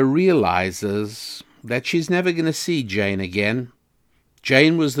sister realizes that she's never going to see Jane again.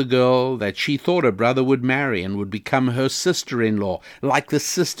 Jane was the girl that she thought her brother would marry and would become her sister-in-law, like the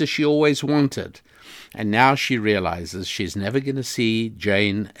sister she always wanted. And now she realizes she's never going to see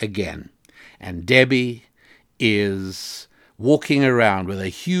Jane again. And Debbie is walking around with a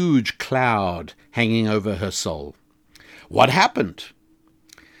huge cloud hanging over her soul. What happened?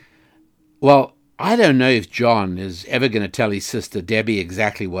 Well, I don't know if John is ever going to tell his sister Debbie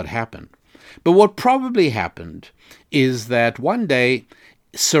exactly what happened. But what probably happened is that one day,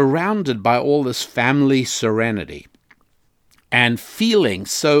 surrounded by all this family serenity, and feeling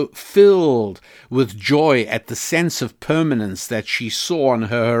so filled with joy at the sense of permanence that she saw on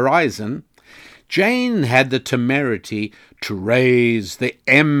her horizon, Jane had the temerity to raise the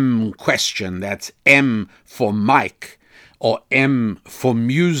M question. That's M for Mike, or M for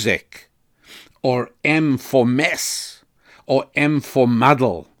music, or M for mess, or M for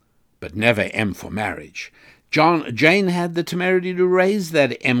muddle, but never M for marriage. Jane had the temerity to raise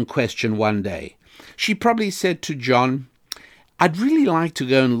that M question one day. She probably said to John, I'd really like to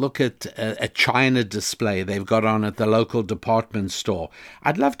go and look at a china display they've got on at the local department store.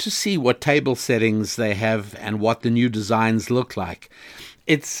 I'd love to see what table settings they have and what the new designs look like.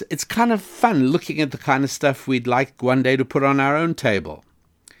 It's kind of fun looking at the kind of stuff we'd like one day to put on our own table.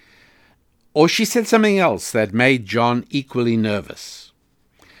 Or she said something else that made John equally nervous.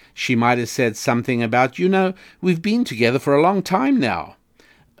 She might have said something about, we've been together for a long time now.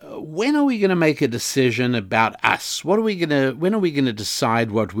 When are we going to make a decision about us? When are we going to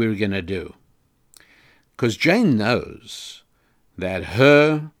decide what we're going to do? Because Jane knows that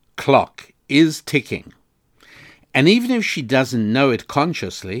her clock is ticking. And even if she doesn't know it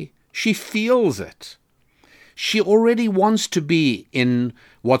consciously, She feels it. She already wants to be in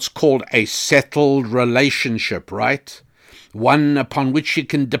what's called a settled relationship, right? One upon which she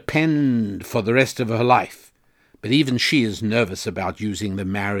can depend for the rest of her life. But even she is nervous about using the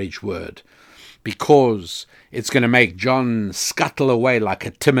marriage word, because it's going to make John scuttle away like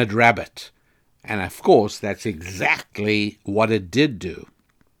a timid rabbit. And of course, that's exactly what it did do.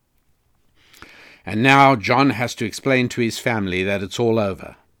 And now John has to explain to his family that it's all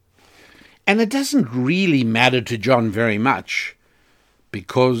over. And it doesn't really matter to John very much,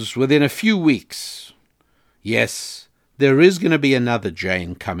 because within a few weeks, yes, there is going to be another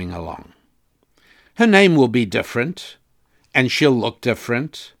Jane coming along. Her name will be different, and she'll look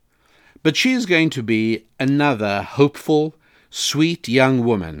different, but she is going to be another hopeful, sweet young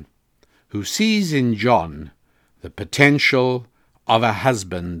woman who sees in John the potential of a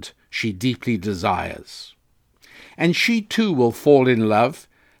husband she deeply desires. And she too will fall in love,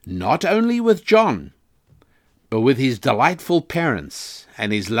 not only with John, but with his delightful parents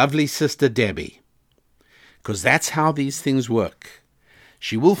and his lovely sister Debbie. Because that's how these things work.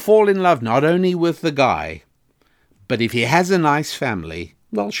 She will fall in love not only with the guy, but if he has a nice family,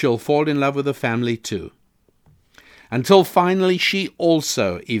 well, she'll fall in love with the family too. Until finally she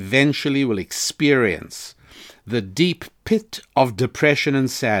also eventually will experience the deep pit of depression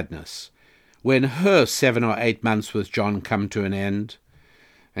and sadness when her 7 or 8 months with John come to an end,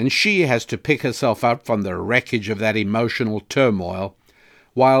 and she has to pick herself up from the wreckage of that emotional turmoil,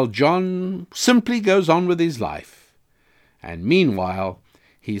 while John simply goes on with his life. And meanwhile,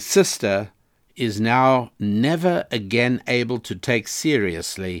 his sister is now never again able to take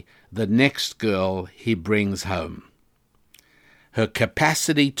seriously the next girl he brings home. Her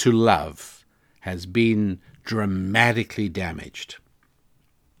capacity to love has been dramatically damaged.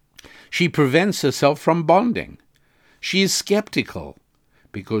 She prevents herself from bonding. She is skeptical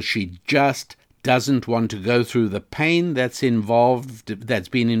because she just doesn't want to go through the pain that's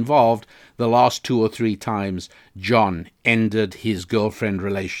been involved the last 2 or 3 times John ended his girlfriend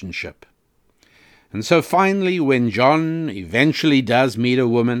relationship. And so finally, when John eventually does meet a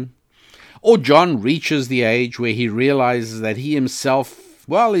woman, or John reaches the age where he realizes that he himself,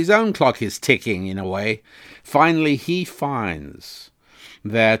 well, his own clock is ticking in a way, finally he finds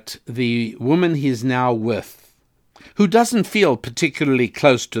that the woman he's now with, who doesn't feel particularly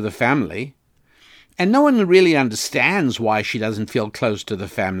close to the family, and no one really understands why she doesn't feel close to the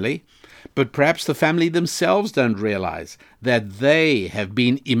family, but perhaps the family themselves don't realize that they have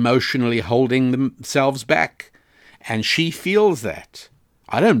been emotionally holding themselves back, and she feels that.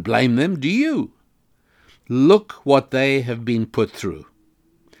 I don't blame them, do you? Look what they have been put through.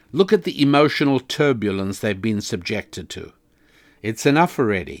 Look at the emotional turbulence they've been subjected to. It's enough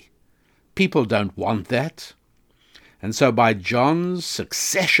already. People don't want that. And so by John's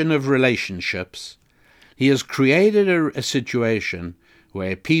succession of relationships, he has created a situation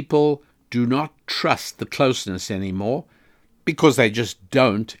where people do not trust the closeness anymore because they just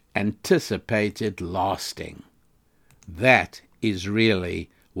don't anticipate it lasting. That is really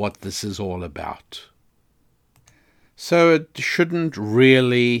what this is all about. So it shouldn't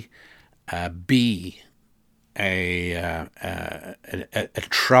really be a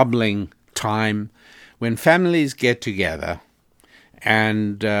troubling time when families get together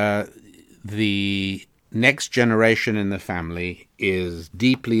and the next generation in the family is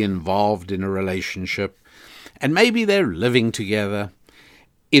deeply involved in a relationship, and maybe they're living together.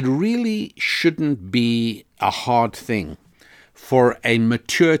 It really shouldn't be a hard thing for a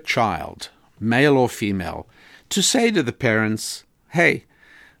mature child, male or female, to say to the parents, hey,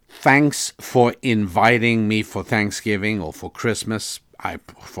 thanks for inviting me for Thanksgiving or for Christmas,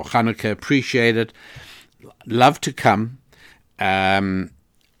 for Hanukkah, appreciate it, love to come.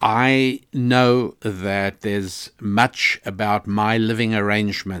 I know that there's much about my living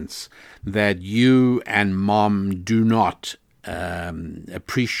arrangements that you and Mom do not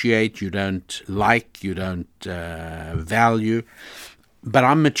appreciate, you don't like, you don't value, but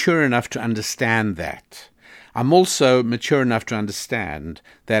I'm mature enough to understand that. I'm also mature enough to understand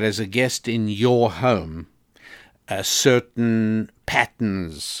that as a guest in your home, certain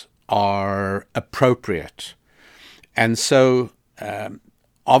patterns are appropriate. And so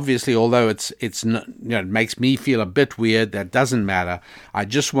obviously, although it's not, it makes me feel a bit weird, that doesn't matter. I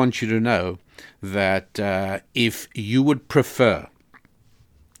just want you to know that if you would prefer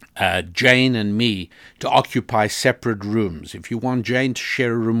Jane and me to occupy separate rooms, if you want Jane to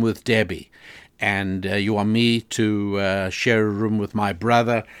share a room with Debbie, and you want me to share a room with my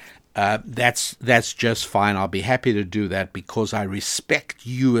brother, that's just fine. I'll be happy to do that because I respect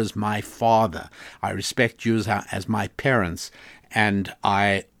you as my father. I respect you as my parents. And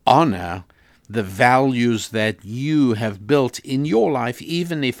I honor the values that you have built in your life,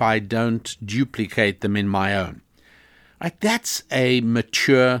 even if I don't duplicate them in my own. Right? That's a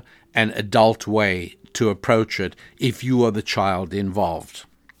mature and adult way to approach it if you are the child involved.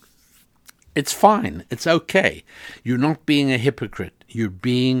 It's fine. It's okay. You're not being a hypocrite. You're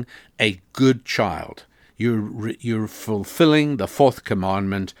being a good child. You're fulfilling the fourth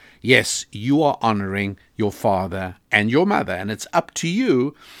commandment. Yes, you are honoring your father and your mother, and it's up to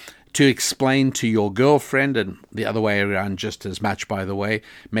you to explain to your girlfriend, and the other way around just as much, by the way,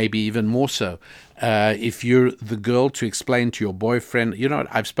 maybe even more so. If you're the girl, to explain to your boyfriend, you know what,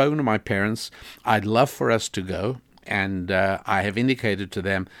 I've spoken to my parents. I'd love for us to go. And I have indicated to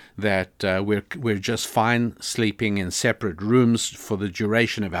them that we're just fine sleeping in separate rooms for the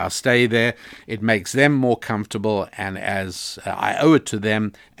duration of our stay there. It makes them more comfortable, and as I owe it to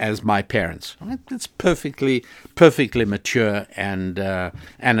them as my parents. It's perfectly mature and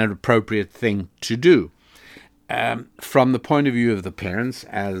an appropriate thing to do. From the point of view of the parents,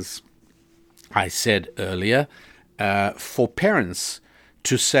 as I said earlier, for parents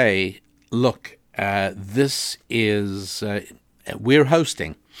to say, look, this is, we're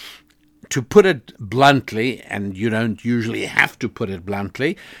hosting. To put it bluntly, and you don't usually have to put it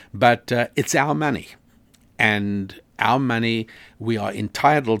bluntly, but it's our money. And our money, we are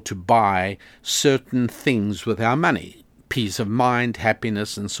entitled to buy certain things with our money. Peace of mind,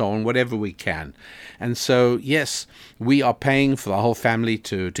 happiness, and so on, whatever we can. And so, yes, we are paying for the whole family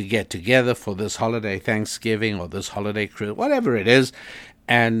to get together for this holiday Thanksgiving or this holiday Christmas, whatever it is.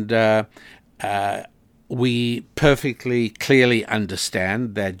 And we perfectly clearly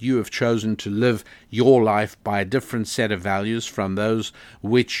understand that you have chosen to live your life by a different set of values from those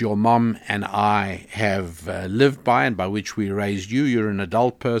which your mom and I have lived by and by which we raised you. You're an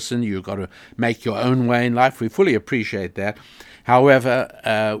adult person. You've got to make your own way in life. We fully appreciate that.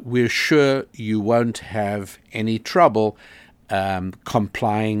 However, we're sure you won't have any trouble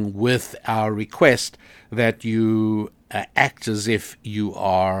complying with our request that you act as if you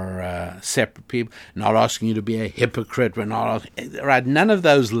are separate people, not asking you to be a hypocrite. We're not, right? None of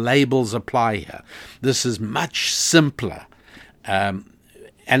those labels apply here. This is much simpler. And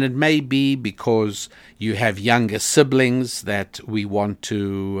it may be because you have younger siblings that we want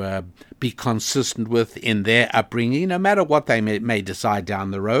to be consistent with in their upbringing, no matter what they may decide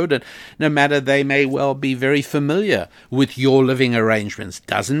down the road, and no matter they may well be very familiar with your living arrangements.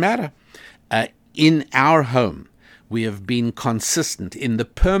 Doesn't matter. In our home, we have been consistent in the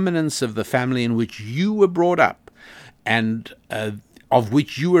permanence of the family in which you were brought up, and of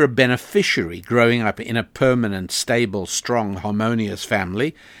which you were a beneficiary growing up in a permanent, stable, strong, harmonious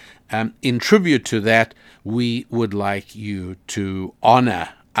family. In tribute to that, we would like you to honor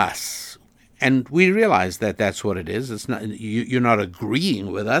us. And we realize that that's what it is. It's not, you're not agreeing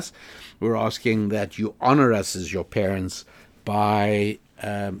with us. We're asking that you honor us as your parents by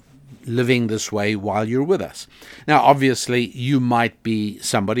living this way while you're with us. Now, obviously, you might be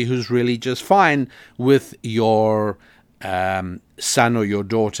somebody who's really just fine with your son or your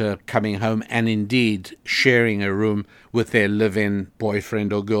daughter coming home and indeed sharing a room with their live-in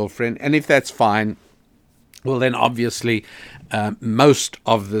boyfriend or girlfriend. And if that's fine, well, then obviously most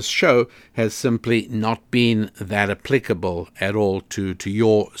of this show has simply not been that applicable at all to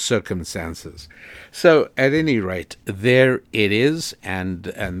your circumstances. So at any rate, there it is, and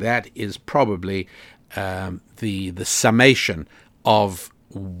that is probably the summation of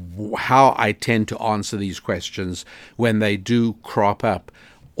how I tend to answer these questions when they do crop up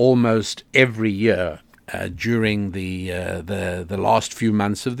almost every year during the last few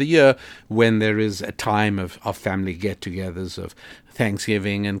months of the year, when there is a time of family get-togethers, of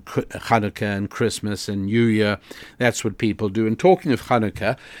Thanksgiving and Hanukkah and Christmas and New Year. That's what people do. And talking of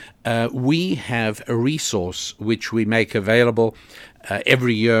Hanukkah, we have a resource which we make available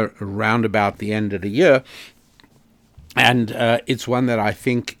every year around about the end of the year. And it's one that I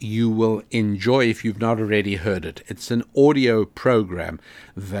think you will enjoy if you've not already heard it. It's an audio program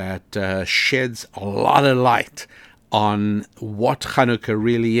that sheds a lot of light on what Hanukkah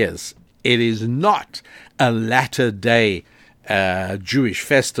really is. It is not a latter-day Jewish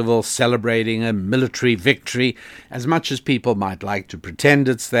festival celebrating a military victory, as much as people might like to pretend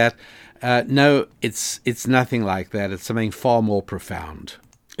it's that. No, it's nothing like that. It's something far more profound.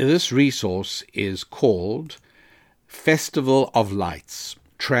 This resource is called Festival of Lights.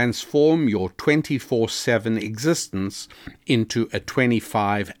 Transform your 24/7 existence into a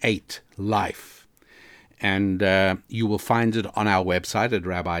 25/8 life. And you will find it on our website at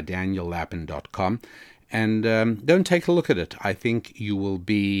rabbidaniellapin.com. And go and take a look at it. I think you will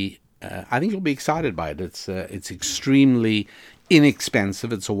be. I think you'll be excited by it. It's extremely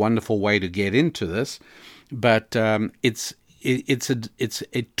inexpensive. It's a wonderful way to get into this, but it's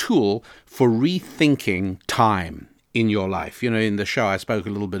a tool for rethinking time in your life. In the show I spoke a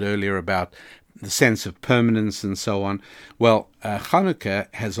little bit earlier about the sense of permanence and so on. Well,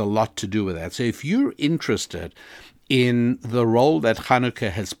 Hanukkah has a lot to do with that. So if you're interested in the role that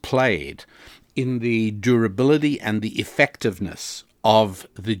Hanukkah has played in the durability and the effectiveness of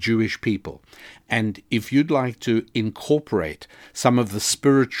the Jewish people, and if you'd like to incorporate some of the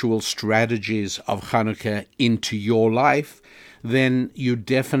spiritual strategies of Hanukkah into your life, then you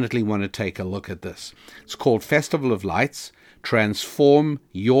definitely want to take a look at this. It's called Festival of Lights. Transform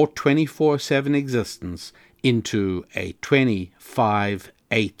your 24/7 existence into a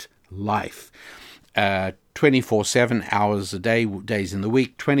 25/8 life. 24/7 hours a day, days in the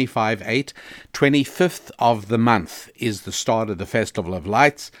week, 25/8. 25th of the month is the start of the Festival of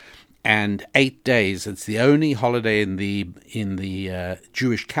Lights, and 8 days. It's the only holiday in the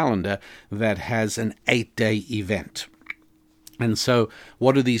Jewish calendar that has an 8-day event. And so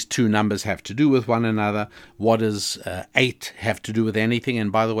what do these two numbers have to do with one another? What does 8 have to do with anything?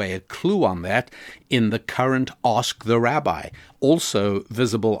 And by the way, a clue on that in the current Ask the Rabbi, also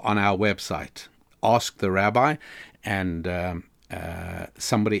visible on our website. Ask the Rabbi, and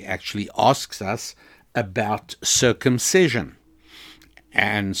somebody actually asks us about circumcision.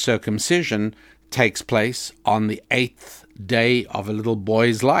 And circumcision takes place on the 8th day of a little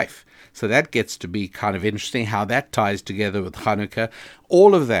boy's life. So that gets to be kind of interesting, how that ties together with Hanukkah.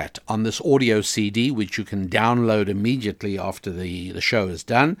 All of that on this audio CD, which you can download immediately after the show is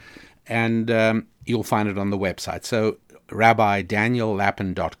done, and you'll find it on the website. So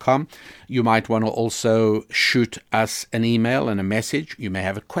RabbiDanielLapin.com. You might want to also shoot us an email and a message. You may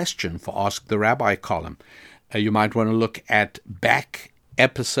have a question for Ask the Rabbi column. You might want to look at back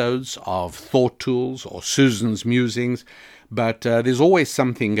episodes of Thought Tools or Susan's Musings. But there's always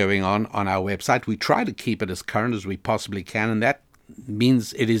something going on our website. We try to keep it as current as we possibly can, and that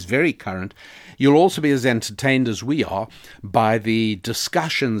means it is very current. You'll also be as entertained as we are by the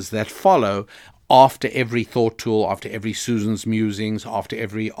discussions that follow after every Thought Tool, after every Susan's Musings, after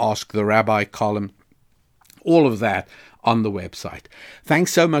every Ask the Rabbi column. All of that on the website.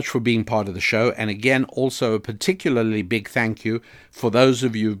 Thanks so much for being part of the show. And again, also a particularly big thank you for those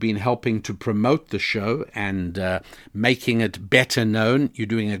of you who've been helping to promote the show and making it better known. You're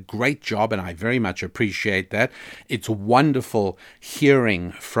doing a great job, and I very much appreciate that. It's wonderful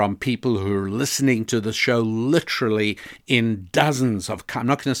hearing from people who are listening to the show literally in dozens of, I'm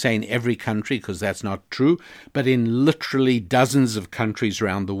not going to say in every country because that's not true, but in literally dozens of countries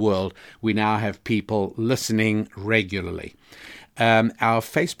around the world. We now have people listening regularly. Our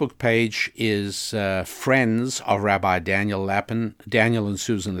Facebook page is Friends of Rabbi Daniel Lapin, Daniel and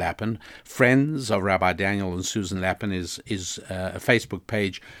Susan Lapin. Friends of Rabbi Daniel and Susan Lapin is a Facebook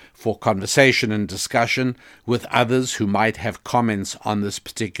page for conversation and discussion with others who might have comments on this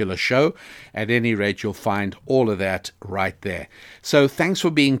particular show. At any rate, you'll find all of that right there. So thanks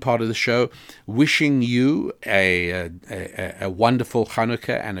for being part of the show. Wishing you a wonderful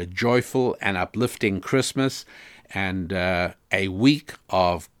Hanukkah and a joyful and uplifting Christmas, and a week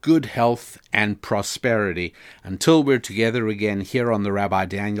of good health and prosperity. Until we're together again here on the Rabbi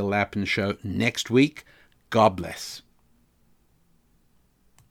Daniel Lapin Show next week, God bless.